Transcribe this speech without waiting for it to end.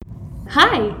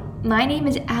Hi, my name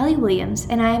is Allie Williams,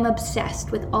 and I am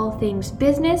obsessed with all things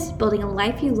business, building a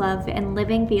life you love, and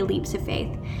living via leaps of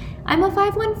faith. I'm a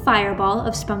 5'1" fireball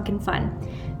of spunk and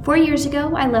fun. 4 years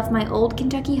ago, I left my old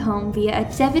Kentucky home via a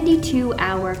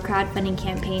 72-hour crowdfunding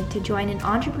campaign to join an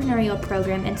entrepreneurial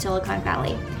program in Silicon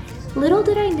Valley. Little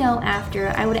did I know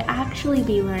after I would actually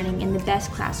be learning in the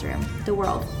best classroom, the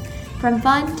world. From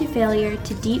fun to failure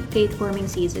to deep faith-forming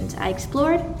seasons, I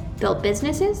explored, built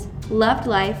businesses, loved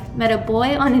life, met a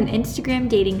boy on an Instagram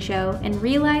dating show, and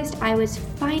realized I was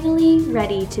finally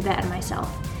ready to bet on myself.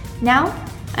 Now,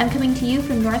 I'm coming to you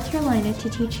from North Carolina to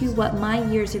teach you what my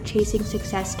years of chasing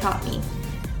success taught me.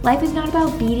 Life is not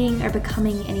about beating or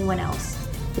becoming anyone else.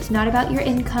 It's not about your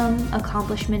income,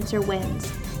 accomplishments, or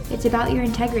wins. It's about your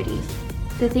integrity.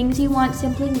 The things you want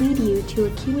simply lead you to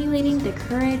accumulating the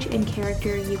courage and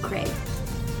character you crave.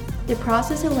 The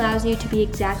process allows you to be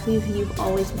exactly who you've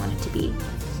always wanted to be.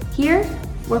 Here,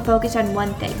 we're focused on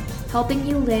one thing, helping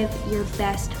you live your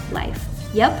best life.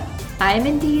 Yep, I am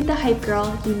indeed the hype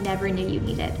girl you never knew you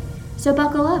needed. So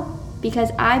buckle up, because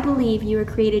I believe you were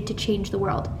created to change the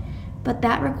world. But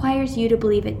that requires you to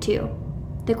believe it too.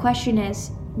 The question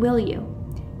is, will you?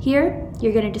 Here,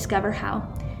 you're going to discover how.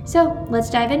 So let's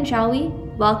dive in, shall we?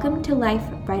 Welcome to Life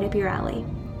Right Up Your Alley.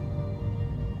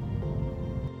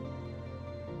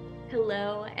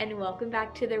 Hello, and welcome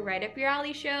back to the Right Up Your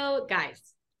Alley show.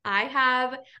 Guys,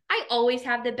 I always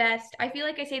have the best. I feel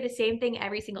like I say the same thing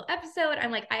every single episode.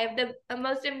 I'm like, I have the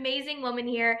most amazing woman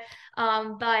here.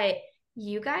 But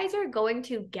you guys are going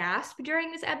to gasp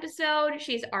during this episode.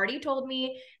 She's already told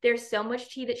me there's so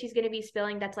much tea that she's going to be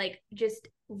spilling that's like just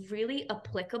really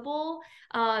applicable.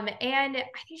 And I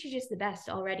think she's just the best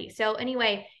already. So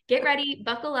anyway, get ready,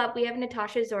 buckle up. We have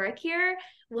Natasha Zoryk here.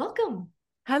 Welcome.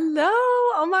 Hello.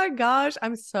 Oh my gosh.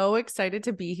 I'm so excited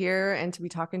to be here and to be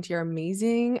talking to your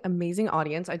amazing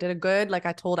audience. I did a good, like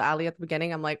I told Ali at the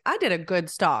beginning, I'm like, I did a good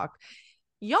stock.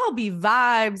 Y'all be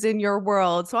vibes in your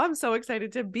world. So I'm so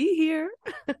excited to be here.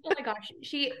 Oh my gosh.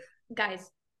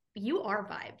 Guys, you are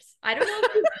vibes. I don't know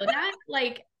if you know that.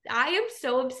 Like, I am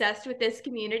so obsessed with this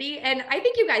community, and I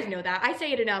think you guys know that. I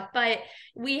say it enough, but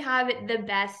we have the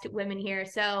best women here.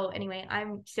 So, anyway,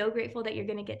 I'm so grateful that you're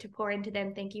going to get to pour into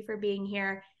them. Thank you for being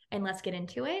here, and let's get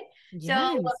into it. So,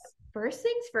 Yes. first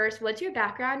things first, what's your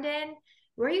background in?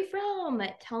 Where are you from?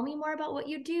 Tell me more about what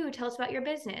you do. Tell us about your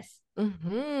business.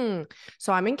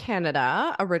 So I'm in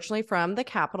Canada, originally from the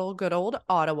capital, good old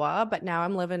Ottawa, but now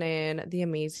I'm living in the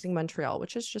amazing Montreal,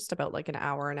 which is just about like an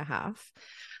hour and a half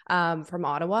from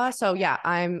Ottawa. So yeah,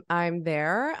 I'm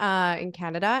there in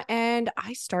Canada, and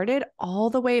I started all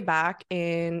the way back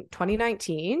in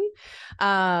 2019.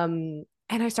 And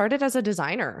I started as a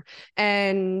designer,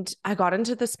 and I got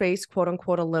into the space, quote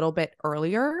unquote, a little bit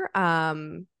earlier.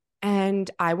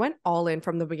 And I went all in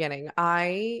from the beginning.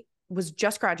 I was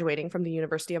just graduating from the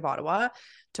University of Ottawa,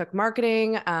 took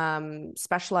marketing,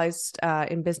 specialized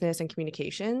in business and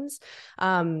communications.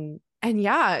 And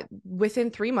yeah,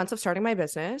 within 3 months of starting my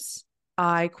business,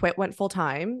 I quit, went full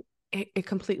time. It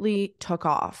completely took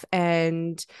off.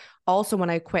 And also, when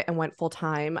I quit and went full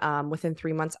time, within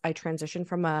 3 months, I transitioned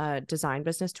from a design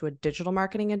business to a digital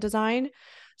marketing and design.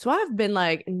 So I've been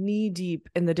like knee deep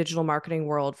in the digital marketing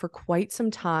world for quite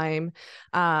some time.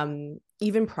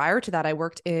 Even prior to that, I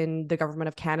worked in the government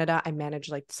of Canada. I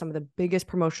managed like some of the biggest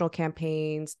promotional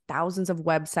campaigns, thousands of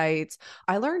websites.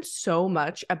 I learned so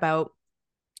much about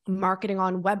marketing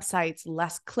on websites,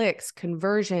 less clicks,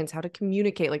 conversions, how to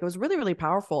communicate. Like it was really, really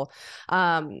powerful.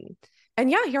 And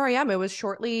yeah, here I am. It was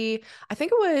shortly, I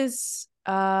think it was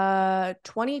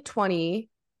 2020,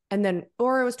 and then,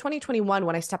 or it was 2021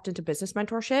 when I stepped into business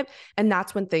mentorship. And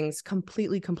that's when things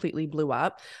completely blew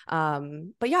up.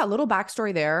 But yeah, a little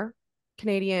backstory there.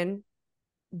 Canadian,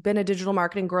 been a digital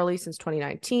marketing girly since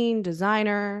 2019,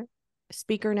 designer,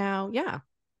 speaker now. Yeah.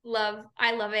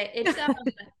 I love it. It's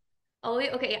Oh,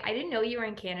 okay. I didn't know you were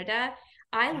in Canada.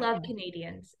 I love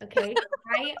Canadians. Okay.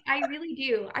 I really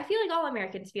do. I feel like all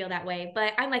Americans feel that way,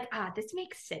 but I'm like, this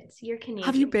makes sense. You're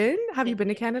Have you Canadian. been? Have you been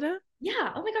to Canada?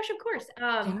 Yeah. Oh my gosh, of course.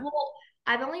 Yeah. Well,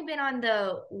 I've only been on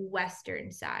the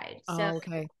western side. So Oh,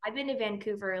 okay. I've been to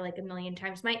Vancouver like a million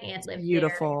times. My aunt It's lived there.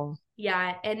 beautiful.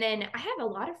 Yeah. And then I have a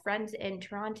lot of friends in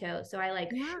Toronto, so I like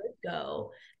Yeah. should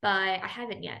go, but I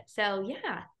haven't yet. So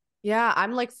yeah. Yeah,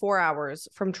 I'm like 4 hours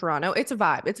from Toronto. It's a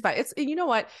vibe. It's a vibe. It's, you know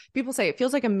what? People say it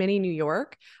feels like a mini New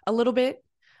York a little bit.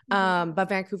 Mhm. But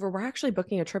Vancouver, we're actually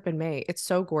booking a trip in May. It's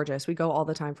so gorgeous. We go all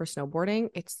the time for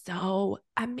snowboarding. It's so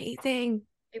amazing.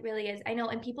 It really is. I know,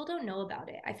 and people don't know about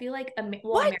it. I feel like,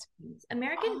 What?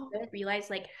 Americans Oh, don't realize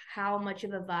like how much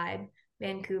of a vibe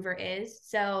Vancouver is.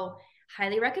 So,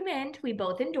 highly recommend. We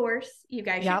both endorse. You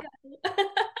guys should yep. go.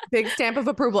 Big stamp of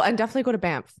approval, and definitely go to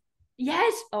Banff.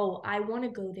 Yes. Oh, I want to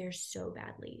go there so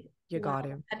badly. You Wow. got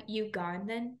to. Have you gone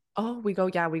then? Oh, we go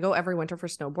every winter for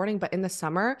snowboarding, but in the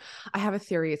summer, I have a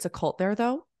theory. It's a cult there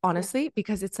though, honestly,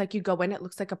 because it's like you go in, it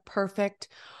looks like a perfect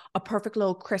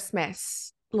little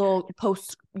Christmas, little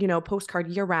postcard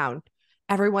year round.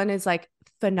 Everyone is like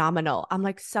phenomenal. I'm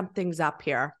like, something's up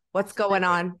here. What's going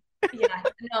Absolutely. on? Yeah,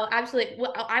 no, absolutely.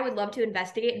 Well, I would love to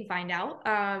investigate and find out.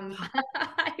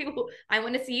 I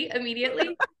want to see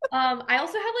immediately. I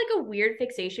also have like a weird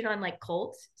fixation on like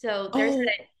cults. So Oh,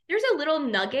 there's a little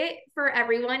nugget for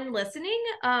everyone listening.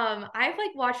 I've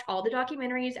like watched all the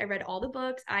documentaries, I read all the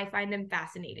books. I find them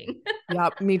fascinating. yeah,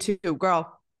 me too,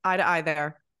 girl. Eye to eye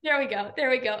there. There we go. There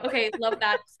we go. Okay, love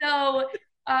that. So,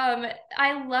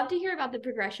 I love to hear about the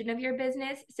progression of your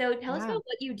business. So tell us Yeah. about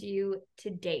what you do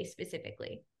today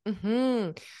specifically.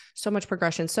 So much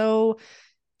progression. So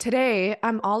today,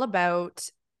 I'm all about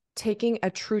taking a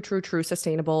true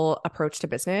sustainable approach to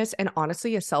business and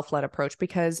honestly a self-led approach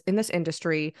because in this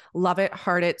industry, love it,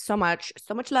 heart it so much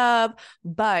love,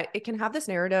 but it can have this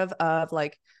narrative of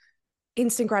like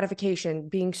instant gratification,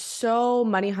 being so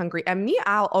money hungry. And me,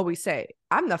 I'll always say,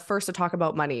 I'm the first to talk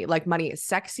about money. Like money is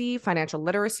sexy, financial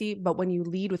literacy, but when you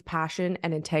lead with passion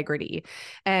and integrity,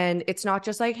 and it's not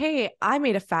just like, hey, I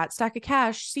made a fat stack of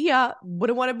cash. See ya.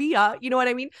 Wouldn't want to be ya. You know what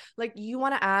I mean? Like you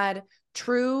want to add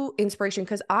true inspiration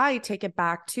because I take it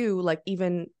back to like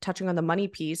even touching on the money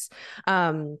piece.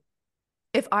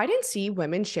 If I didn't see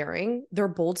women sharing their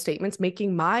bold statements,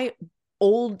 making my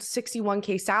old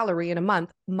 61K salary in a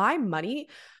month, my money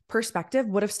perspective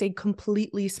would have stayed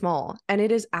completely small. And it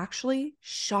is actually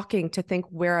shocking to think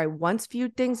where I once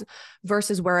viewed things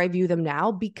versus where I view them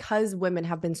now because women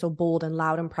have been so bold and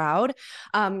loud and proud.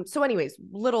 So anyways,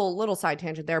 little side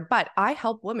tangent there, but I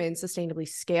help women sustainably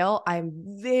scale. I'm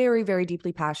very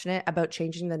deeply passionate about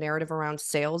changing the narrative around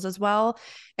sales as well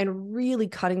and really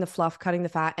cutting the fluff, cutting the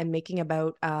fat, and making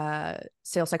about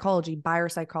sales psychology, buyer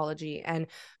psychology, and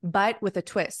but with a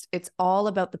twist. It's all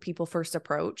about the people first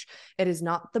approach. It is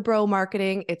not the bro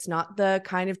marketing. It's not the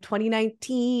kind of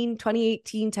 2019,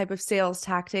 2018 type of sales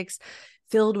tactics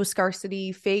filled with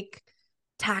scarcity, fake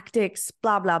tactics,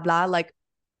 blah, blah, blah. Like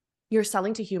you're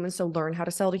selling to humans, so learn how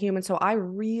to sell to humans. So I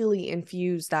really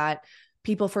infuse that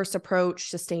people first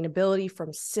approach, sustainability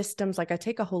from systems. Like I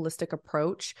take a holistic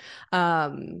approach.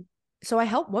 So I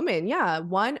help women, yeah,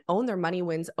 one, own their money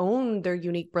wins, own their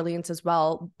unique brilliance as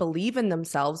well, believe in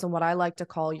themselves and what I like to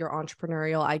call your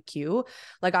entrepreneurial IQ.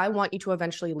 Like I want you to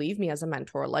eventually leave me as a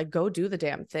mentor, like go do the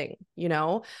damn thing, you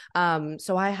know?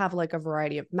 So I have like a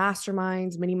variety of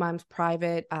masterminds, mini mimes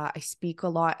private. I speak a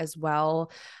lot as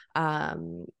well.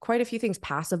 Quite a few things,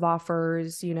 passive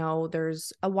offers,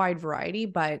 there's a wide variety,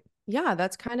 but yeah,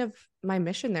 that's kind of my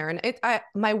mission there. And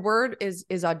my word is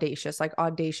audacious, like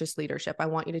audacious leadership. I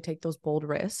want you to take those bold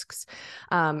risks,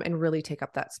 and really take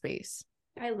up that space.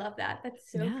 I love that.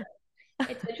 That's so Yeah. good.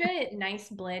 It's such a nice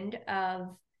blend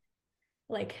of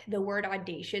like the word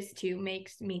audacious too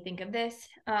makes me think of this.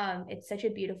 It's such a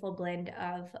beautiful blend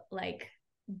of like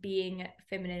being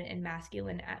feminine and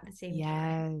masculine at the same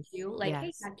time. Yes. You like,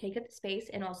 hey, Yes. take up the space,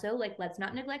 and also like let's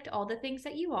not neglect all the things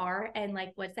that you are, and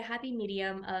like what's the happy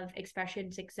medium of expression,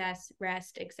 success,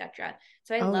 rest, etc.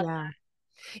 So I Oh love yeah.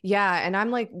 Yeah. And I'm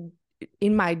like,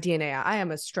 in my DNA, I am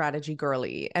a strategy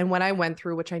girly. And when I went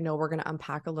through, which I know we're going to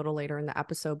unpack a little later in the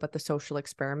episode, but the social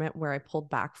experiment where I pulled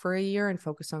back for a year and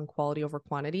focused on quality over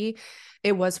quantity,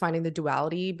 it was finding the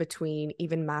duality between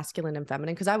even masculine and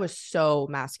feminine. Cause I was so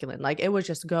masculine. Like it was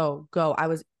just go, go. I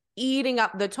was eating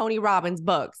up the Tony Robbins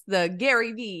books, the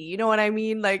Gary V, you know what I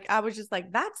mean? Like I was just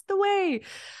like, that's the way.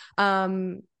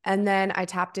 And then I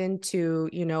tapped into,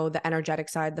 the energetic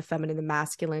side, the feminine, the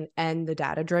masculine, and the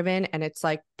data driven. And it's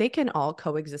like they can all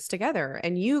coexist together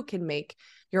and you can make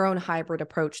your own hybrid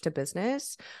approach to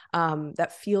business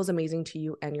that feels amazing to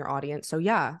you and your audience. So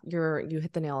yeah, you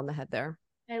hit the nail on the head there.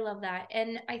 I love that.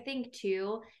 And I think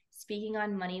too, speaking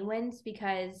on money wins,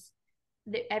 because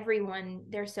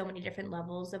there's so many different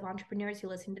levels of entrepreneurs who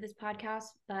listen to this podcast.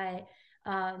 But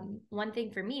one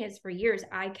thing for me is for years,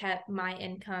 I kept my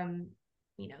income,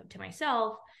 to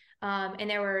myself. And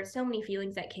there were so many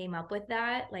feelings that came up with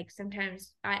that. Like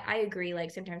sometimes I agree,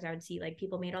 like sometimes I would see like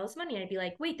people made all this money and I'd be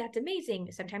like, wait, that's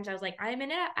amazing. Sometimes I was like, I'm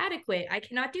inadequate. I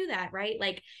cannot do that. Right.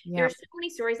 Like Yeah. there's so many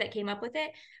stories that came up with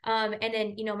it. And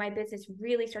then, my business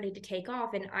really started to take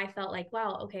off and I felt like,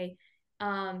 wow, okay,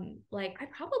 like I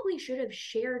probably should have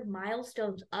shared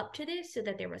milestones up to this so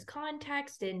that there was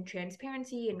context and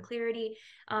transparency and clarity.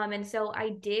 And so I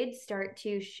did start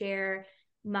to share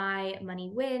my money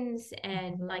wins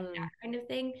and like Mhm. that kind of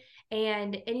thing.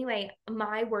 And anyway,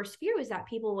 my worst fear was that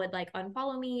people would like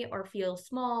unfollow me or feel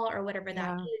small or whatever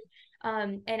that Yeah.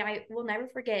 is. And I will never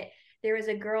forget, there was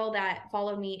a girl that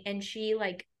followed me and she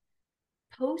like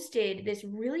posted this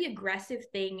really aggressive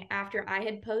thing after I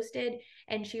had posted,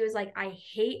 and she was like, I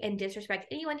hate and disrespect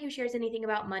anyone who shares anything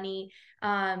about money.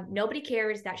 Nobody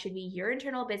cares. That should be your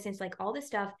internal business, like all this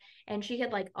stuff. And she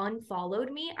had like unfollowed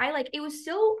me. I like it was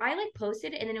so I like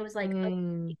posted and then it was like a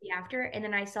Mm. week after, and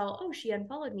then I saw, oh, she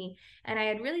unfollowed me. And I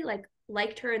had really like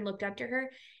liked her and looked up to her.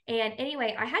 And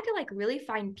anyway, I had to like really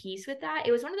find peace with that.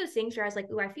 It was one of those things where I was like,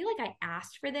 ooh, I feel like I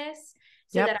asked for this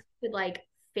so that Yep. I could like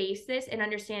face this and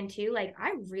understand too, like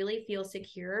I really feel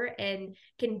secure and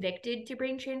convicted to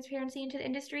bring transparency into the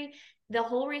industry. The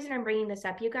whole reason I'm bringing this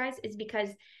up, you guys, is because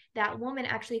that woman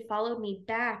actually followed me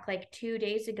back like 2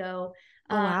 days ago,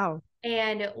 Oh, um, wow.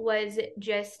 and was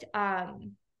just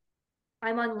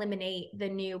I'm on Lemonade, the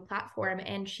new platform,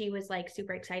 and she was like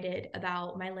super excited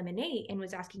about my Lemonade and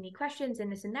was asking me questions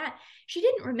and this and that. She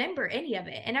didn't remember any of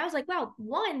it. And I was like, wow,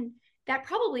 one, that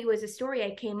probably was a story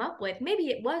I came up with. Maybe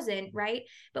it wasn't, right?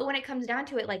 But when it comes down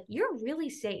to it, like you're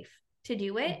really safe to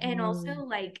do it. And also, Mhm.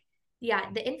 like,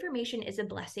 yeah, the information is a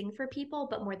blessing for people,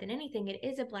 but more than anything, it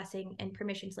is a blessing and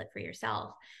permission slip for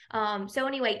yourself. So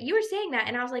anyway, you were saying that,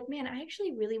 and I was like, man, I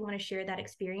actually really want to share that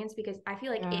experience because I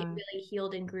feel like it Yeah. really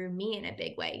healed and grew me in a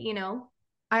big way, you know?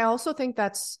 I also think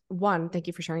that's one, thank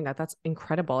you for sharing that. That's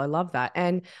incredible. I love that.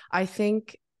 And I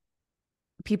think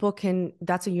people can,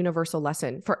 that's a universal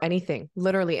lesson for anything,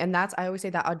 literally. And that's, I always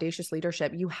say that audacious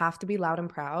leadership, you have to be loud and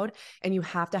proud, and you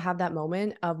have to have that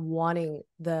moment of wanting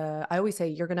I always say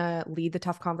you're going to lead the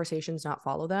tough conversations, not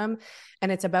follow them.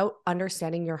 And it's about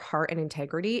understanding your heart and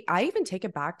integrity. I even take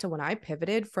it back to when I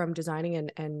pivoted from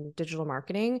designing and digital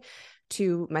marketing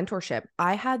to mentorship.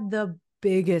 I had the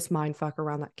biggest mind fuck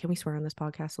around that. Can we swear on this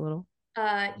podcast a little?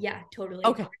 Yeah, totally.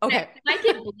 Okay. Okay. It might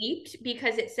get bleeped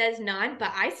because it says none,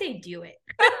 but I say do it.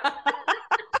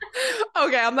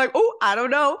 Okay, I'm like, oh, I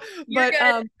don't know. You're But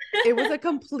good. it was a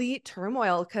complete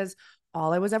turmoil because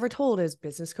all I was ever told is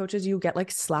business coaches, you get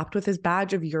like slapped with this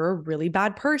badge of you're a really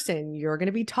bad person. You're going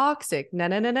to be toxic. No,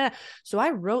 no, no, no. So I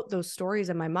wrote those stories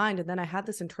in my mind. And then I had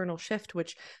this internal shift,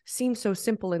 which seems so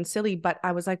simple and silly, but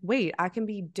I was like, wait, I can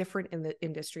be different in the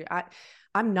industry.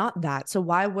 I'm not that. So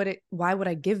why would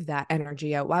I give that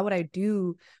energy out? Why would I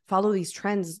follow these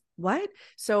trends? What?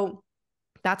 So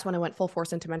that's when I went full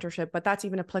force into mentorship, but that's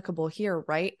even applicable here,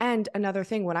 right? And another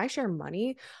thing, when I share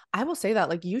money, I will say that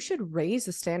like you should raise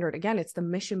the standard. Again, it's the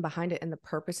mission behind it and the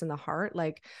purpose in the heart.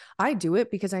 Like I do it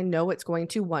because I know it's going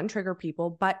to one, trigger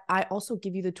people, but I also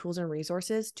give you the tools and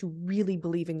resources to really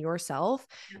believe in yourself.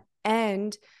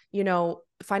 And,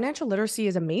 financial literacy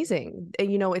is amazing.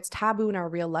 It's taboo in our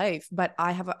real life, but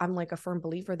I'm like a firm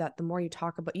believer that the more you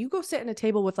talk about, you go sit at a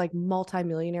table with like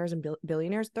multimillionaires and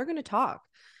billionaires, they're going to talk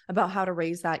about how to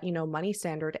raise that, money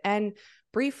standard. And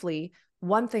briefly,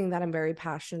 one thing that I'm very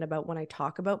passionate about when I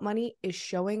talk about money is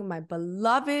showing my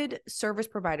beloved service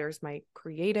providers, my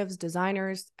creatives,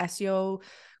 designers, SEO,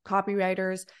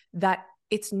 copywriters, that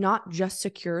it's not just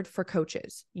secured for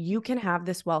coaches. You can have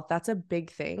this wealth. That's a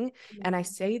big thing. And I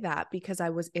say that because I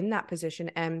was in that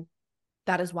position, and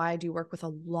that is why I do work with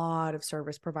a lot of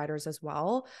service providers as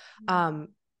well. And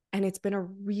it's been a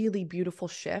really beautiful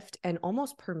shift and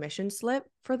almost permission slip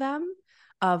for them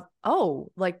of,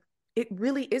 oh, like it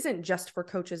really isn't just for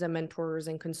coaches and mentors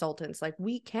and consultants. Like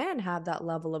we can have that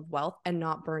level of wealth and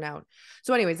not burn out.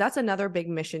 So anyways, that's another big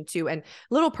mission too. And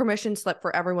little permission slip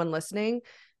for everyone listening.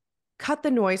 Cut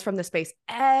the noise from the space.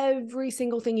 Every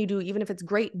single thing you do, even if it's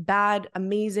great, bad,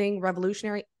 amazing,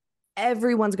 revolutionary,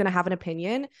 everyone's going to have an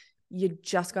opinion. You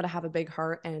just got to have a big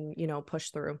heart and,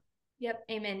 push through. Yep,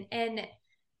 amen. And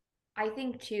I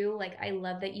think too, like I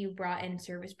love that you brought in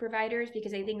service providers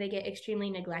because I think they get extremely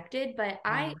neglected. But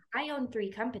Yeah. I own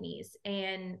three companies,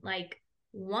 and like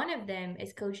one of them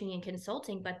is coaching and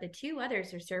consulting, but the two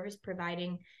others are service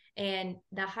providing. And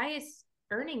the highest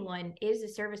earning one is the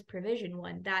service provision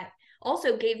one that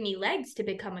also gave me legs to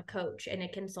become a coach and a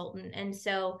consultant. And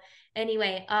so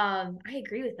anyway, I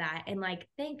agree with that. And like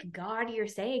thank God you're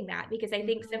saying that because I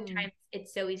think Mhm. sometimes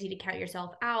it's so easy to count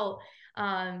yourself out,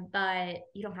 but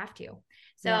you don't have to. Yep.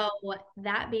 So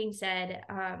that being said,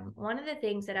 one of the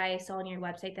things that I saw on your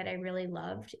website that I really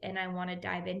loved and I want to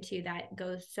dive into that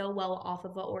goes so well off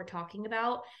of what we're talking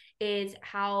about is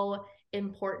how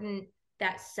important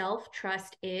that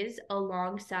self-trust is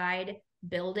alongside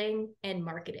building and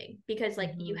marketing, because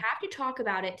like you Mhm. have to talk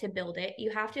about it to build it,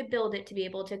 you have to build it to be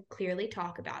able to clearly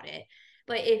talk about it.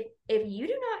 But if you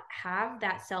do not have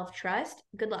that self-trust,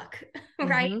 good luck.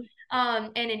 Right? Mhm.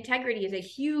 And integrity is a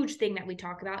huge thing that we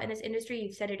talk about in this industry.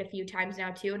 You've said it a few times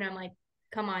now too, and I'm like,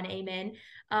 come on, amen.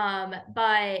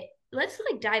 But let's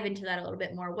like dive into that a little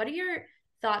bit more. What are your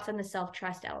thoughts on the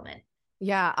self-trust element?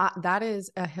 Yeah, that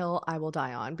is a hill I will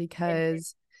die on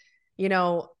because, you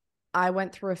know, I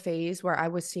went through a phase where I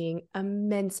was seeing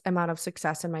immense amount of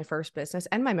success in my first business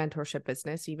and my mentorship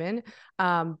business even.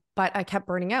 But I kept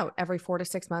burning out every 4 to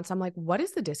 6 months. I'm like, what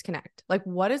is the disconnect? Like,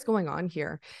 what is going on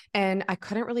here? And I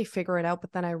couldn't really figure it out.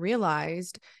 But then I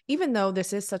realized, even though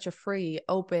this is such a free,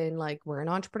 open, like we're an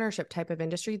entrepreneurship type of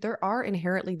industry, there are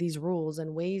inherently these rules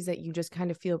and ways that you just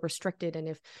kind of feel restricted. And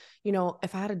if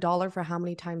I had a dollar for how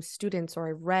many times students or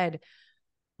I've read,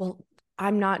 well,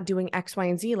 I'm not doing X, Y,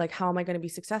 and Z. Like, how am I going to be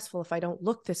successful if I don't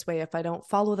look this way, if I don't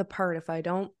follow the part, if I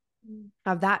don't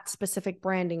have that specific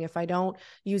branding, if I don't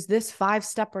use this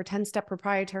 5-step or 10-step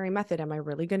proprietary method, am I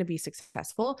really going to be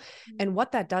successful? And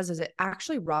what that does is it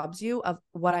actually robs you of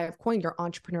what I have coined your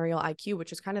entrepreneurial IQ,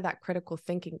 which is kind of that critical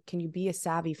thinking. Can you be a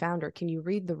savvy founder? Can you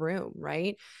read the room,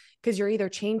 right? Because you're either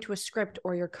chained to a script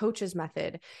or your coach's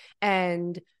method.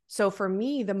 And so for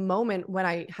me, the moment when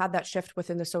I had that shift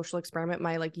within the social experiment,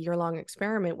 my like year-long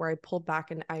experiment where I pulled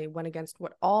back and I went against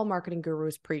what all marketing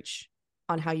gurus preach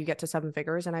on how you get to 7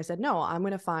 figures. And I said, no, I'm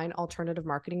going to find alternative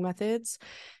marketing methods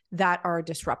that are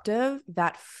disruptive,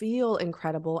 that feel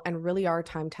incredible and really are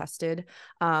time tested.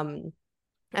 And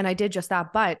I did just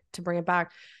that. But to bring it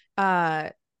back,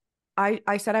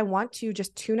 I said, I want to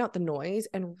just tune out the noise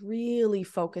and really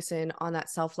focus in on that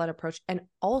self-led approach. And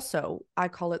also I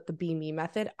call it the be me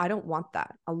method. I don't want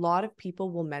that. A lot of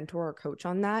people will mentor or coach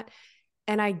on that.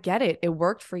 And I get it. It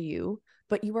worked for you,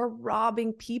 but you are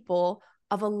robbing people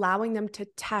of allowing them to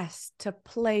test, to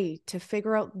play, to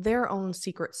figure out their own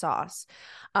secret sauce.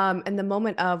 And the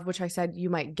moment of which I said you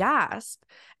might gasp,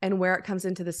 and where it comes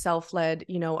into the self-led,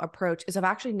 approach is I've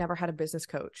actually never had a business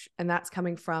coach, and that's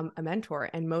coming from a mentor.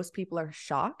 And most people are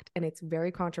shocked, and it's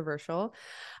very controversial.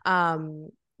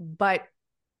 But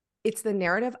it's the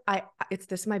narrative. It's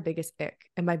this my biggest ick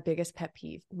and my biggest pet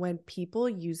peeve when people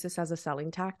use this as a selling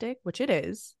tactic, which it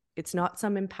is. It's not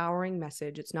some empowering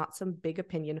message. It's not some big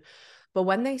opinion. But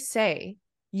when they say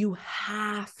you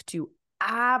have to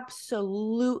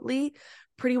absolutely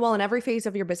pretty well in every phase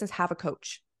of your business have a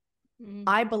coach,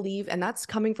 I believe, and that's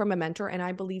coming from a mentor, and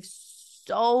I believe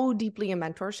so deeply in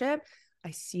mentorship.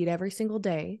 I see it every single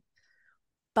day.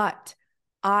 But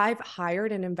I've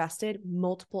hired and invested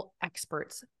multiple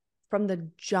experts. From the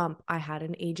jump, I had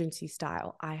an agency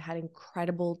style. I had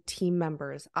incredible team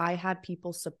members. I had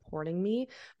people supporting me,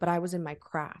 but I was in my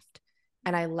craft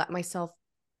and I let myself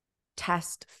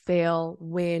test, fail,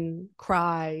 win,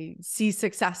 cry, see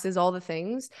successes, all the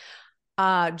things.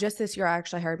 Just this year, I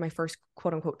actually hired my first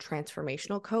quote unquote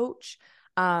transformational coach.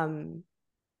 And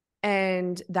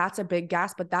that's a big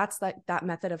gasp, but that's like that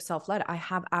method of self-led. I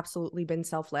have absolutely been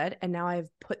self-led. And now I've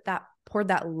poured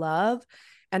that love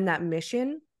and that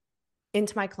mission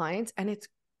into my clients. And it's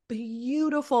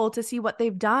beautiful to see what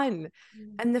they've done.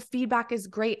 And the feedback is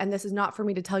great. And this is not for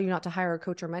me to tell you not to hire a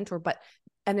coach or mentor,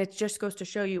 and it just goes to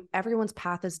show you everyone's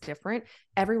path is different.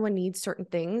 Everyone needs certain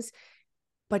things,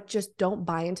 but just don't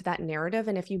buy into that narrative.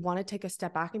 And if you want to take a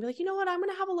step back and be like, you know what, I'm going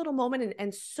to have a little moment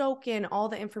and soak in all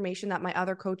the information that my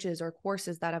other coaches or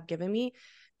courses that have given me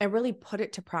and really put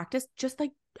it to practice, just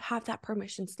like have that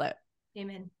permission slip.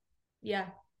 Amen. Yeah.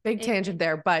 Big tangent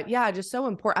there, but yeah, just so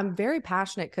important. I'm very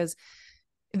passionate because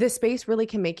this space really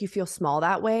can make you feel small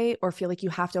that way, or feel like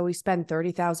you have to always spend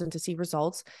 30,000 to see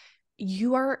results.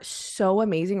 You are so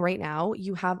amazing right now.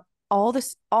 You have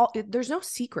there's no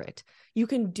secret. You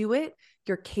can do it.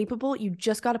 You're capable. You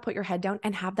just got to put your head down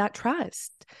and have that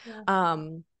trust. Yeah.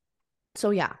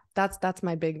 So yeah, that's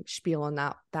my big spiel on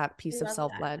that piece I of love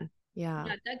self-led. that. Yeah.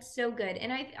 Yeah, that's so good.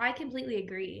 And I completely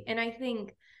agree. And I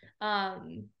think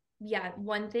yeah,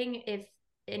 one thing, if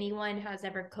anyone has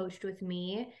ever coached with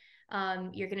me,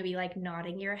 you're going to be like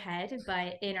nodding your head,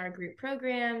 but in our group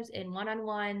programs, in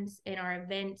one-on-ones, in our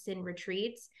events and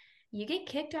retreats, you get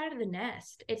kicked out of the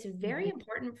nest. It's very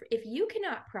important if you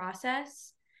cannot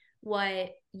process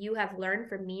what you have learned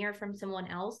from me or from someone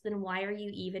else, then why are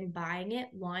you even buying it?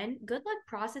 One, good luck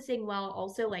processing while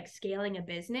also like scaling a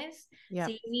business. Yeah.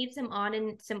 So you need some on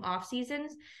and some off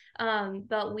seasons.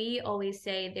 But we always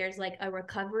say there's like a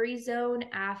recovery zone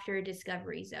after a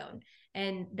discovery zone.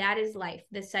 And that is life,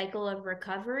 the cycle of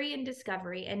recovery and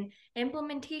discovery. And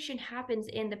implementation happens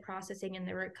in the processing and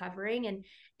the recovering,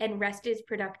 and rest is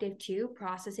productive too.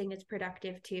 Processing is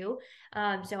productive too.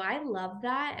 So I love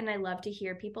that. And I love to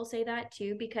hear people say that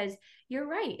too, because you're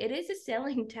right. It is a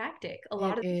selling tactic a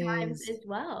lot It of the times is. as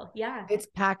well. Yeah. It's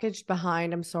packaged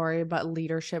behind, I'm sorry, but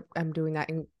leadership, I'm doing that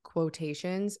in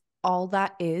quotations, all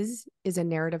that is a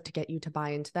narrative to get you to buy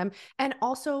into them. And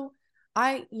also,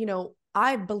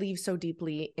 I believe so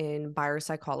deeply in buyer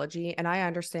psychology, and I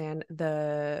understand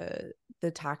the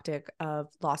tactic of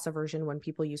loss aversion when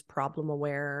people use problem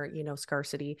aware,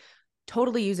 scarcity.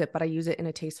 Totally use it, but I use it in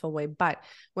a tasteful way. But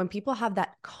when people have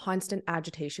that constant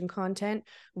agitation content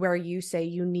where you say,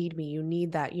 you need me, you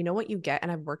need that, you know what you get?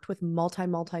 And I've worked with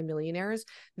multi-millionaires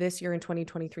this year in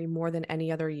 2023 more than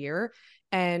any other year.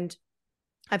 And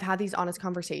I've had these honest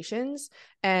conversations,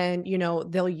 and,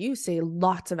 they'll say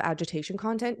lots of agitation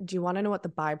content. Do you want to know what the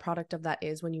byproduct of that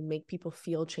is? When you make people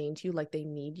feel chained to you, like they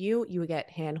need you, you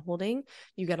get hand holding,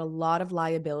 you get a lot of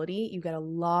liability, you get a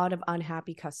lot of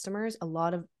unhappy customers, a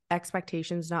lot of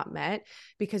expectations not met,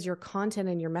 because your content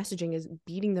and your messaging is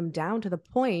beating them down to the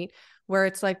point where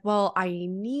it's like, well, I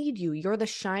need you. You're the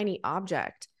shiny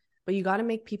object. But you got to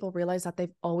make people realize that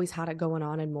they've always had it going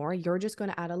on and more. You're just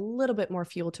going to add a little bit more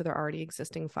fuel to their already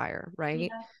existing fire, right?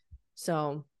 Yeah.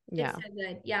 So, yeah. It's so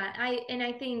good. Yeah.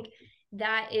 I think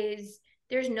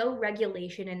there's no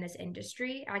regulation in this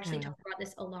industry. I actually talk about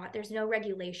this a lot. There's no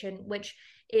regulation, which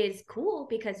is cool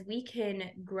because we can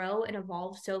grow and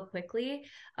evolve so quickly.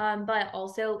 But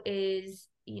also there's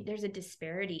a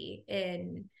disparity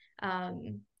in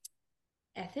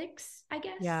ethics, I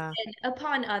guess, Yeah. and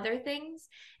upon other things.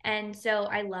 And so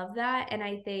I love that. And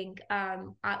I think,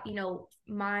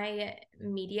 my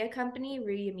media company,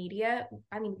 Redia Media,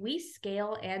 I mean, we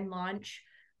scale and launch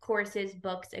courses,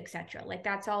 books, etc. Like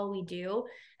that's all we do.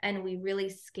 And we really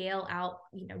scale out,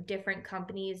 different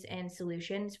companies and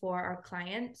solutions for our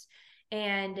clients.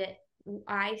 And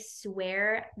I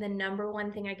swear the number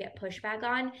one thing I get pushback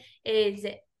on is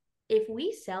if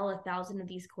we sell 1,000 of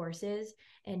these courses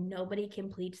and nobody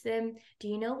completes them, do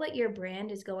you know what your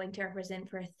brand is going to represent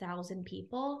for 1,000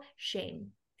 people? Shame.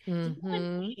 Do you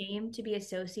want shame to be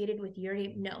associated with your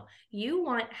name? No.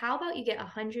 How about you get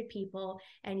 100 people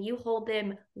and you hold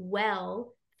them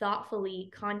well,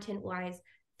 thoughtfully, content-wise,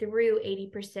 through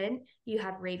 80%, you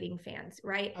have raving fans,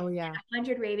 right? Oh, yeah. And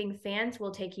 100 raving fans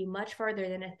will take you much farther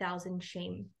than 1,000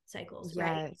 shame cycles,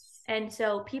 right? Yes. And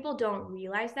so people don't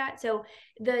realize that. So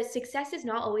the success is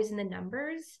not always in the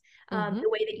numbers, the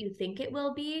way that you think it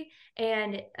will be.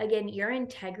 And again, your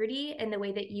integrity and the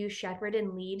way that you shepherd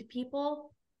and lead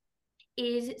people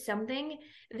is something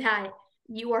that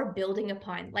you are building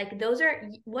upon. Like those are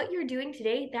what you're doing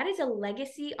today. That is a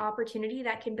legacy opportunity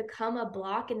that can become a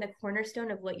block in the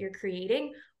cornerstone of what you're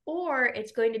creating, or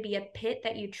it's going to be a pit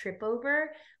that you trip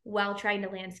over while trying to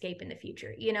landscape in the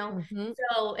future,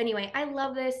 So anyway, I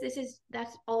love this.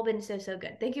 That's all been so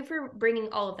good. Thank you for bringing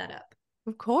all of that up.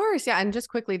 Of course. Yeah. And just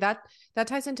quickly, that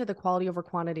ties into the quality over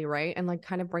quantity, right? And like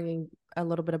kind of bringing a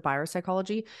little bit of buyer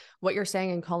psychology. What you're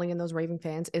saying and calling in those raving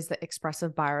fans is the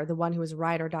expressive buyer, the one who is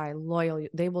ride or die, loyal.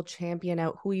 They will champion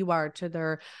out who you are to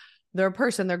their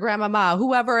person, their grandmama,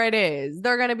 whoever it is.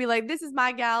 They're going to be like, this is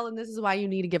my gal, and this is why you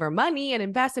need to give her money and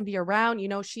invest and be around.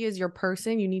 She is your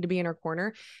person. You need to be in her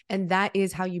corner. And that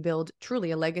is how you build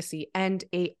truly a legacy and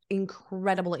a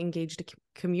incredible engaged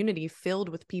community filled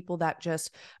with people that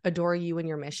just adore you and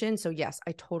your mission. So yes,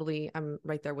 I'm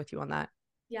right there with you on that.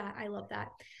 Yeah, I love that.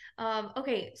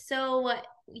 Okay, so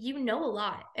you know a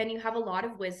lot and you have a lot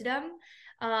of wisdom.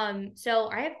 So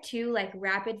I have two like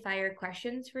rapid fire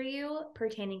questions for you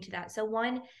pertaining to that. So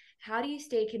one, how do you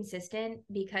stay consistent?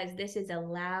 Because this is a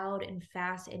loud and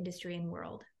fast industry and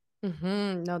world.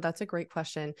 No, that's a great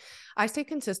question. I stay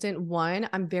consistent. One,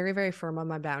 I'm very, very firm on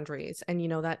my boundaries. And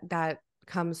that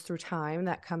comes through time,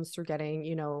 that comes through getting,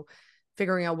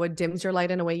 figuring out what dims your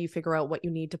light in a way you figure out what you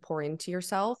need to pour into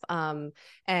yourself,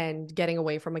 and getting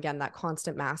away from, again, that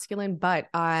constant masculine. But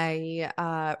I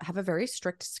have a very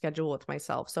strict schedule with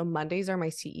myself. So Mondays are my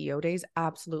CEO days,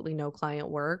 absolutely no client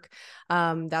work.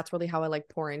 That's really how I like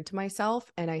pour into myself,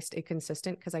 and I stay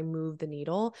consistent because I move the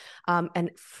needle.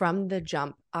 And from the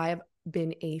jump, I've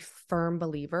been a firm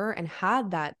believer and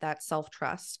had that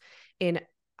self-trust in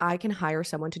I can hire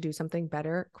someone to do something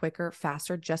better, quicker,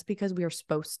 faster, just because we are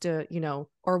supposed to,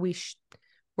 or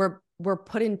we're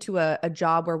put into a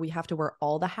job where we have to wear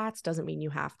all the hats doesn't mean you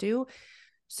have to.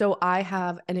 So I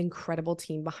have an incredible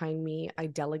team behind me. I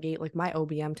delegate, like my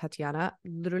OBM, Tatiana,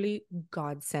 literally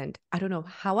godsend. I don't know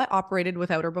how I operated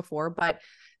without her before, but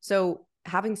so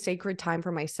having sacred time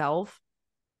for myself,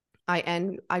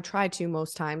 I try to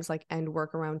most times like end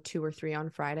work around 2 or 3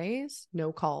 on Fridays,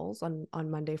 no calls on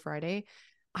Monday, Friday.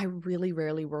 I really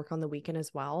rarely work on the weekend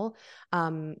as well.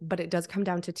 But it does come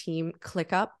down to team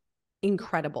ClickUp.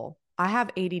 Incredible. I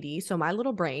have ADD. So my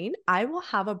little brain, I will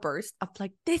have a burst of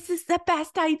like, this is the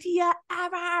best idea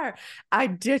ever. I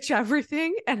ditch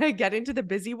everything and I get into the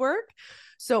busy work.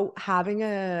 So having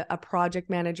a project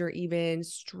manager, even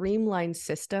streamline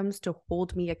systems to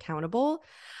hold me accountable,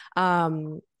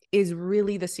 is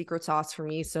really the secret sauce for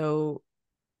me. So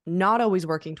not always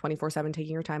working 24/7,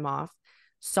 taking your time off,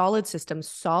 solid systems,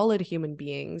 solid human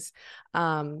beings.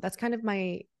 That's kind of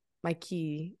my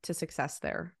key to success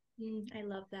there. I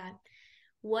love that.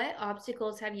 What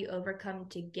obstacles have you overcome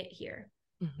to get here?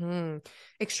 Mm-hmm.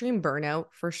 Extreme burnout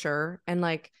for sure. And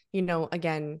like,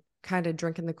 again, kind of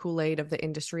drinking the Kool-Aid of the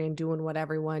industry and doing what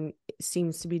everyone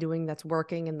seems to be doing that's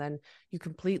working. And then you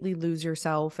completely lose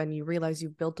yourself and you realize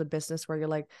you've built a business where you're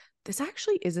like, this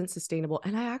actually isn't sustainable.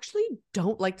 And I actually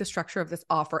don't like the structure of this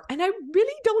offer. And I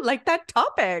really don't like that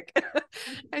topic.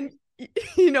 And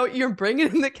you're bringing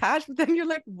in the cash, but then you're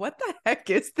like, what the heck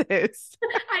is this?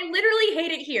 I literally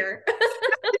hate it here.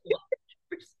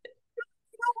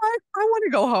 What? I want to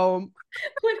go home.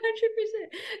 100%.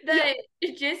 Yeah. That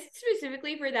just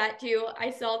specifically for that too.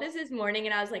 I saw this morning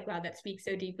and I was like, wow, that speaks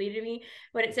so deeply to me.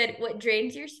 But it said, what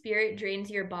drains your spirit drains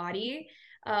your body.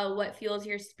 What fuels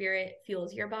your spirit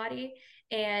fuels your body.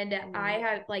 And I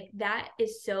have like that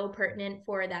is so pertinent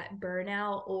for that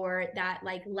burnout or that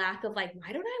like lack of like,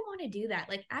 why don't I want to do that?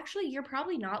 Like, actually, you're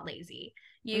probably not lazy.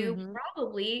 You Mm-hmm.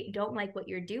 probably don't like what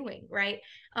you're doing, right?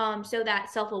 So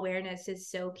that self-awareness is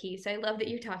so key. So I love that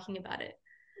you're talking about it.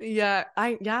 Yeah,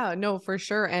 no, for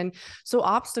sure. And so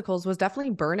obstacles was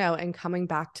definitely burnout and coming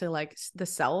back to like the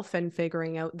self and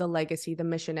figuring out the legacy, the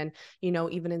mission, and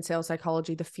even in sales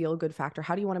psychology, the feel good factor.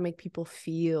 How do you want to make people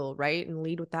feel, right? And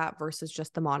lead with that versus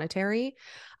just the monetary.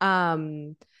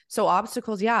 So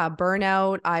obstacles, yeah,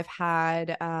 burnout.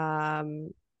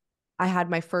 I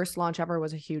had my first launch ever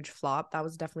was a huge flop. That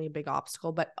was definitely a big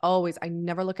obstacle, but always, I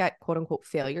never look at quote unquote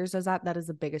failures as that. That is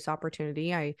the biggest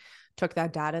opportunity. I took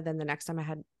that data. Then the next time I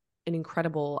had an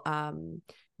incredible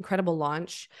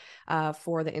launch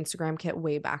for the Instagram kit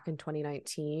way back in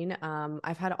 2019.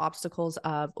 I've had obstacles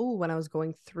of, when I was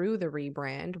going through the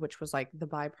rebrand, which was like the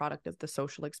byproduct of the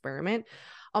social experiment.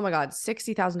 Oh my God,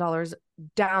 $60,000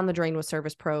 down the drain with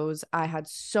service pros. I had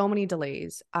so many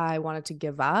delays. I wanted to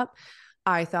give up.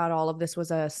 I thought all of this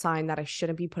was a sign that I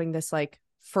shouldn't be putting this like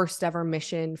first ever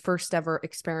mission, first ever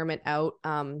experiment out.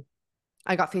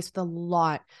 I got faced with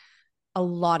a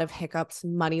lot of hiccups,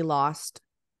 money lost,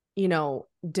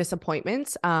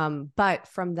 disappointments. But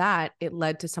from that, it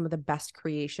led to some of the best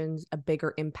creations, a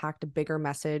bigger impact, a bigger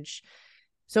message.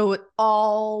 So it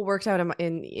all worked out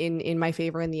in my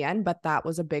favor in the end, but that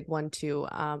was a big one too.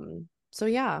 So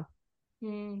yeah.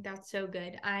 That's so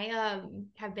good. I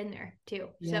have been there too.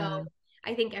 So Yeah.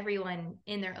 I think everyone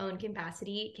in their own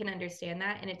capacity can understand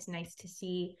that. And it's nice to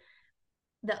see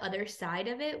the other side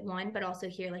of it, one, but also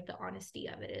hear like the honesty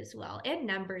of it as well and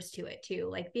numbers to it too.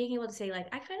 Like being able to say, like,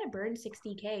 I kind of burned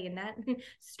 60K and that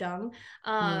stung.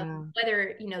 Yeah.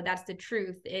 Whether, that's the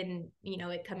truth and,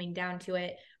 it coming down to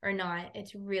it or not,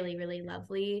 it's really, really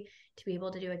lovely to be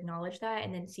able to acknowledge that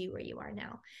and then see where you are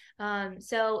now.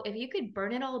 So if you could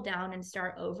burn it all down and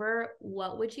start over,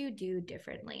 what would you do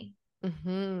differently?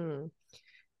 Hmm.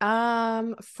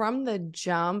 From the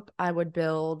jump, I would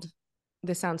build,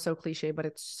 this sounds so cliche, but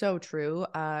it's so true.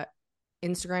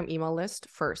 Instagram email list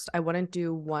first. I wouldn't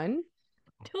do one.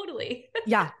 Totally.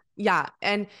 Yeah. Yeah.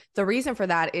 And the reason for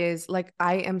that is like,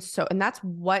 and that's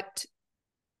what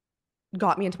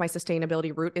got me into my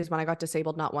sustainability route is when I got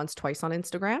disabled not once, twice on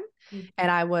Instagram.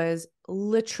 And I was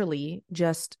literally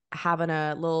just having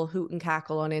a little hoot and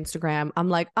cackle on Instagram. I'm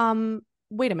like,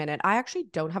 wait a minute. I actually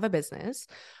don't have a business.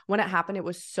 When it happened, it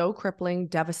was so crippling,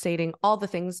 devastating, all the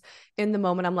things in the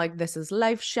moment. I'm like, this is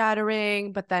life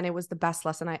shattering. But then it was the best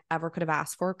lesson I ever could have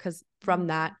asked for. Cause from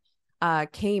that,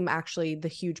 came actually the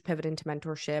huge pivot into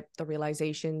mentorship, the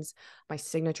realizations, my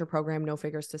signature program, no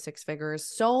figures to six figures.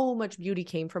 So much beauty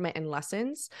came from it and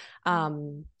lessons.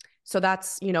 So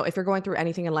that's, if you're going through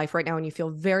anything in life right now and you feel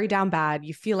very down bad,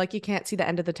 you feel like you can't see the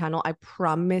end of the tunnel, I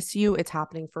promise you it's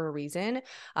happening for a reason.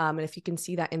 And if you can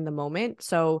see that in the moment.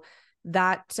 So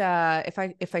that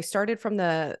if I started from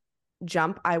the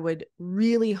jump, I would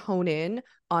really hone in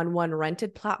on one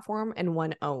rented platform and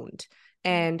one owned.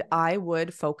 And I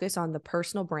would focus on the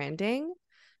personal branding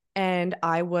and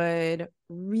I would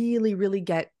really, really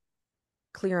get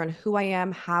clear on who I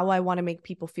am, how I want to make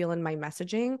people feel in my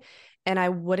messaging. And I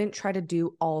wouldn't try to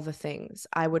do all the things.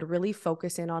 I would really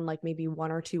focus in on like maybe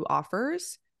one or two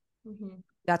offers.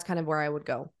 That's kind of where I would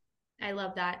go. I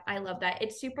love that. I love that.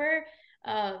 It's super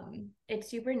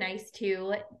nice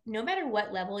too. No matter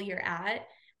what level you're at,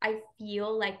 I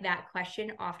feel like that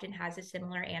question often has a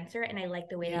similar answer. And I like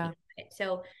the way that you Yeah. put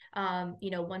So,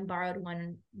 one borrowed,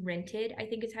 one rented, I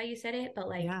think is how you said it. But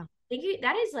like, Yeah.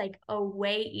 that is like a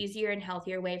way easier and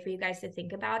healthier way for you guys to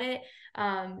think about it,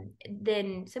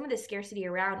 than some of the scarcity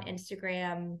around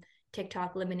Instagram,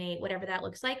 TikTok, Lemonade, whatever that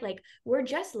looks like. Like, we're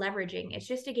just leveraging. It's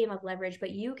just a game of leverage,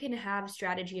 but you can have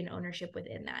strategy and ownership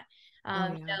within that.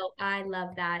 Oh yeah. So I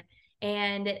love that.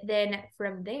 And then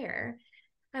from there,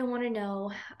 I want to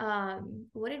know,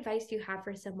 what advice do you have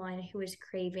for someone who is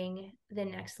craving the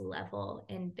next level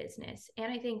in business?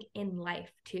 And I think in life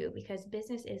too, because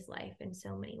business is life in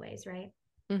so many ways, right?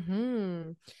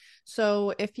 Hmm.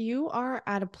 So if you are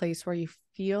at a place where you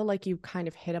feel like you kind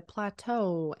of hit a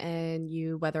plateau and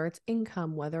whether it's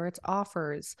income, whether it's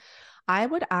offers, I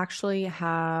would actually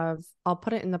I'll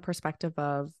put it in the perspective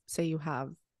of, say you have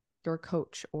your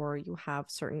coach or you have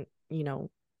certain,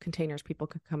 containers people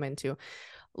could come into.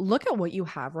 Look at what you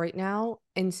have right now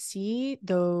and see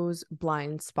those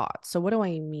blind spots. So what do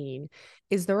I mean?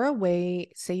 Is there a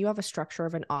way, say you have a structure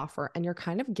of an offer and you're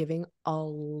kind of giving a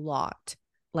lot,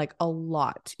 like a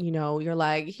lot, you're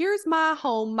like, here's my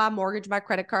home, my mortgage, my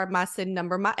credit card, my SIN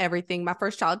number, my everything, my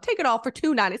first child, take it all for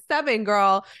 $297,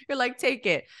 girl. You're like, take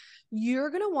it. You're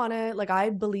going to want to, like,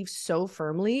 I believe so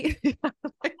firmly.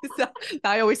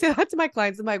 I always say that to my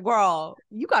clients. I'm like, girl,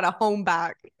 you got a home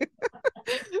back.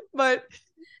 But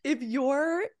if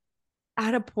you're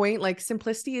at a point, like,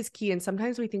 simplicity is key. And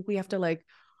sometimes we think we have to like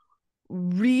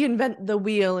reinvent the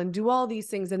wheel and do all these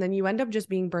things. And then you end up just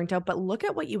being burnt out. But look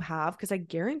at what you have. Cause I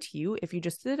guarantee you, if you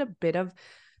just did a bit of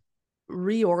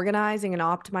reorganizing and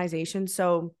optimization.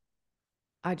 So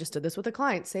I just did this with a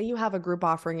client. Say you have a group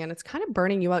offering and it's kind of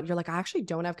burning you out. You're like, I actually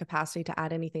don't have capacity to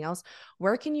add anything else.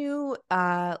 Where can you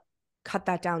cut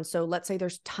that down? So let's say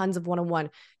there's tons of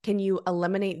one-on-one. Can you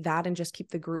eliminate that and just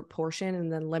keep the group portion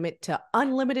and then limit to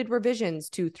unlimited revisions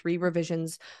to 3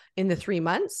 revisions in the 3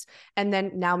 months? And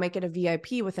then now make it a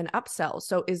VIP with an upsell.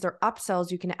 So is there upsells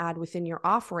you can add within your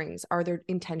offerings? Are there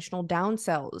intentional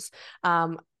downsells?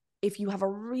 If you have a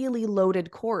really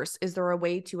loaded course, is there a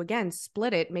way to, again,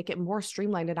 split it, make it more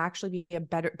streamlined and actually be a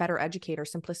better educator?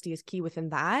 Simplicity is key within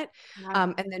that.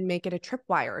 Wow. And then make it a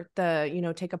tripwire,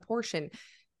 take a portion.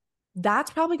 That's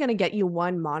probably going to get you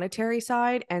one monetary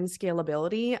side and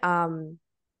scalability. And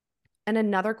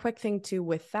another quick thing too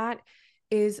with that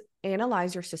is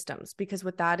analyze your systems, because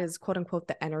with that is quote unquote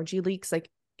the energy leaks.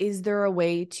 Like, is there a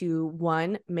way to,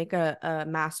 one, make a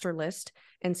master list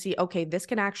and see, okay, this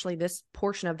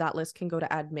portion of that list can go to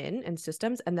admin and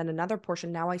systems. And then another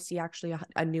portion, now I see actually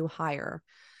a new hire,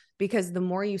 because the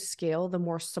more you scale, the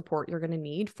more support you're going to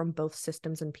need from both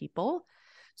systems and people.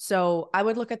 So I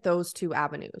would look at those 2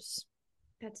 avenues.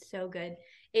 That's so good.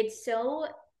 It's so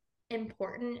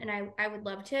important, and I would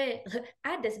love to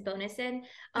add this bonus in,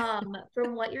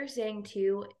 from what you're saying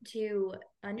to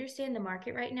understand the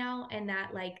market right now, and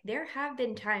that like there have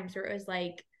been times where it was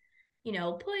like,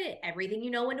 put everything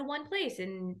into one place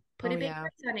and put Oh a big yeah.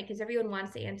 price on it because everyone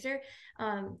wants the answer.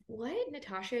 What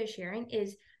Natasha is sharing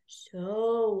is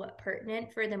so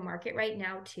pertinent for the market right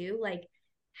now too. Like,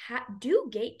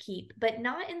 do gatekeep, but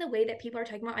not in the way that people are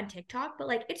talking about on TikTok. But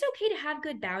like, it's okay to have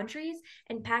good boundaries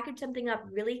and package something up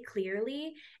really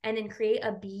clearly, and then create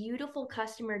a beautiful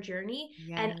customer journey,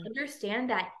 and Yeah. understand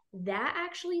that that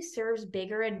actually serves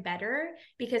bigger and better,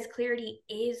 because clarity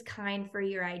is kind for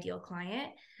your ideal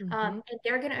client. Mm-hmm. And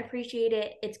they're going to appreciate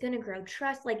it. It's going to grow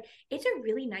trust. Like, it's a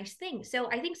really nice thing. So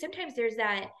I think sometimes there's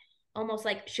that almost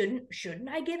like, shouldn't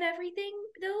I give everything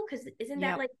though? Because isn't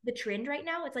that Yep. like the trend right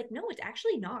now? It's like, no, it's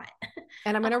actually not.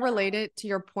 And I'm going to relate it to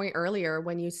your point earlier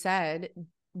when you said,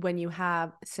 when you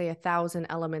have, say, 1,000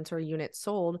 elements or units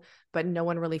sold, but no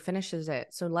one really finishes it.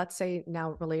 So let's say,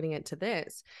 now relating it to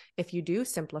this, if you do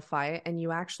simplify it and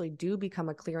you actually do become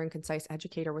a clear and concise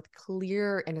educator with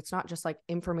clear, and it's not just like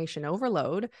information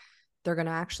overload, they're going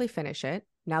to actually finish it.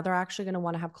 Now they're actually going to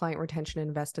want to have client retention and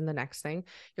invest in the next thing.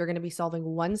 You're going to be solving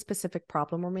one specific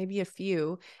problem or maybe a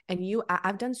few. And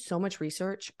I've done so much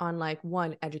research on, like,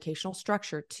 1, educational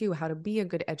structure, 2, how to be a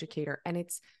good educator. And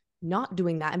it's not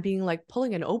doing that and being like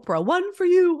pulling an Oprah, one for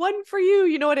you, one for you.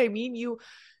 You know what I mean? You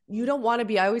don't want to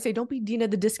be, I always say, don't be Dina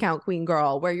the discount queen,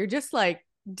 girl, where you're just like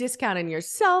discounting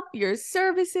yourself, your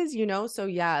services, So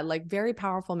yeah, like, very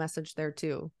powerful message there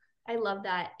too. I love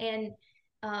that. And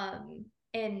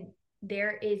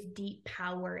there is deep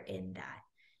power in that.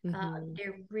 Mm-hmm.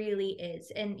 There really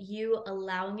is. And you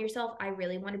allowing yourself, I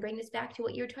really want to bring this back to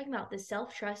what you were talking about, the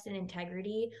self-trust and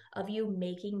integrity of you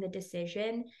making the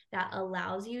decision that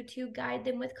allows you to guide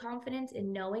them with confidence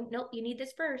and knowing, nope, you need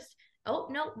this first. Oh,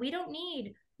 no, we don't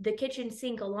need the kitchen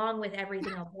sink along with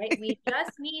everything else, right? We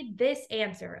just need this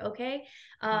answer, okay?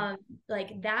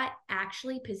 Like that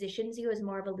actually positions you as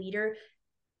more of a leader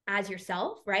as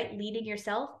yourself, right? Leading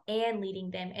yourself and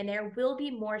leading them. And there will be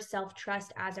more self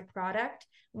trust as a product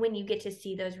when you get to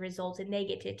see those results and they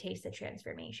get to taste the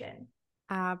transformation.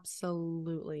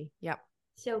 Absolutely. Yep.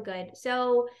 So good.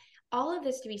 So, all of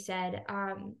this to be said,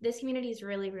 this community is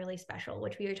really, really special,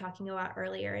 which we were talking about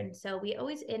earlier. And so, we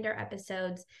always end our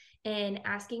episodes in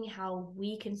asking how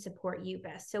we can support you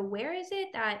best. So, where is it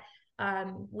that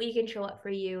we can show up for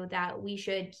you, that we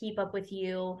should keep up with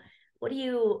you? What do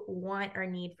you want or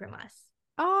need from us?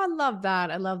 Oh, I love that.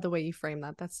 I love the way you frame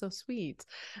that. That's so sweet.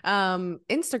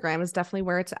 Instagram is definitely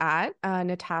where it's at,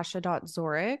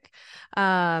 natasha.zoryk.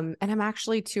 And I'm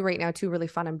actually too right now, too really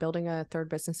fun. I'm building a third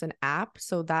business and app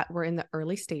so that we're in the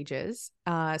early stages.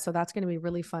 So that's going to be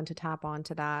really fun to tap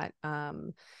onto that.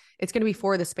 It's going to be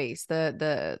for the space,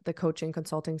 the coaching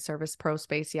consulting service pro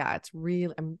space. Yeah,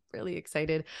 I'm really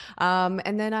excited.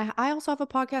 And then I also have a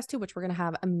podcast too, which we're going to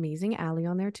have amazing Allie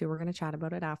on there too. We're going to chat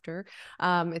about it after.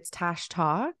 It's Tash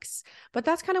Talks, but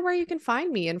that's kind of where you can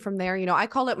find me. And from there, I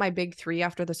call it my big three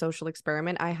after the social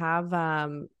experiment. I have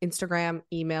Instagram,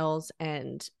 emails,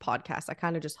 and podcasts. I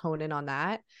kind of just hone in on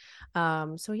that.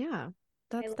 So yeah,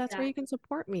 I love that's where that. you can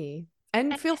support me.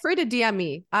 And feel free to DM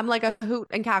me. I'm like a hoot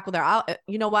and cackle there.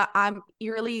 You know what? I'm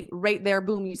eerily right there.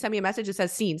 Boom. You send me a message that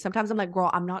says seen. Sometimes I'm like, girl,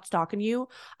 I'm not stalking you.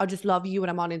 I'll just love you and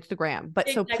I'm on Instagram. But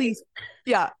so Exactly. please,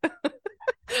 yeah.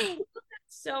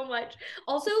 So much.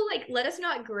 Also, like, let us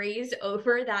not graze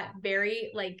over that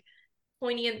very like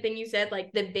poignant thing you said,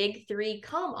 like the big three.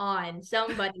 Come on,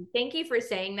 somebody. Thank you for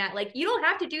saying that. Like, you don't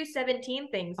have to do 17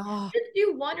 things. Oh, Just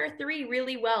do one or three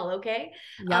really well, okay?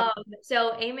 yep.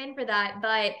 So amen for that.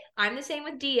 But I'm the same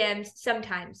with DMs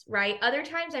sometimes, right? Other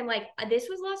times I'm like, this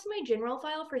was lost in my general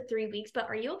file for 3 weeks, but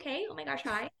are you okay? Oh my gosh,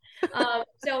 hi.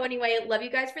 So anyway, love you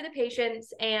guys for the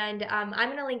patience. And I'm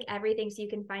gonna link everything so you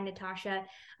can find Natasha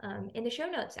in the show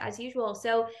notes as usual.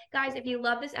 So guys, if you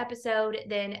love this episode,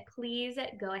 then please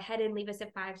go ahead and leave us a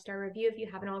 5-star review if you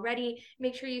haven't already.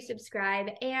 Make sure you subscribe,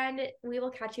 and we will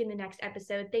catch you in the next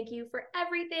episode. Thank you for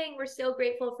everything. We're so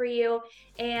grateful for you,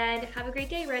 and have a great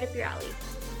day right up your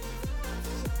alley.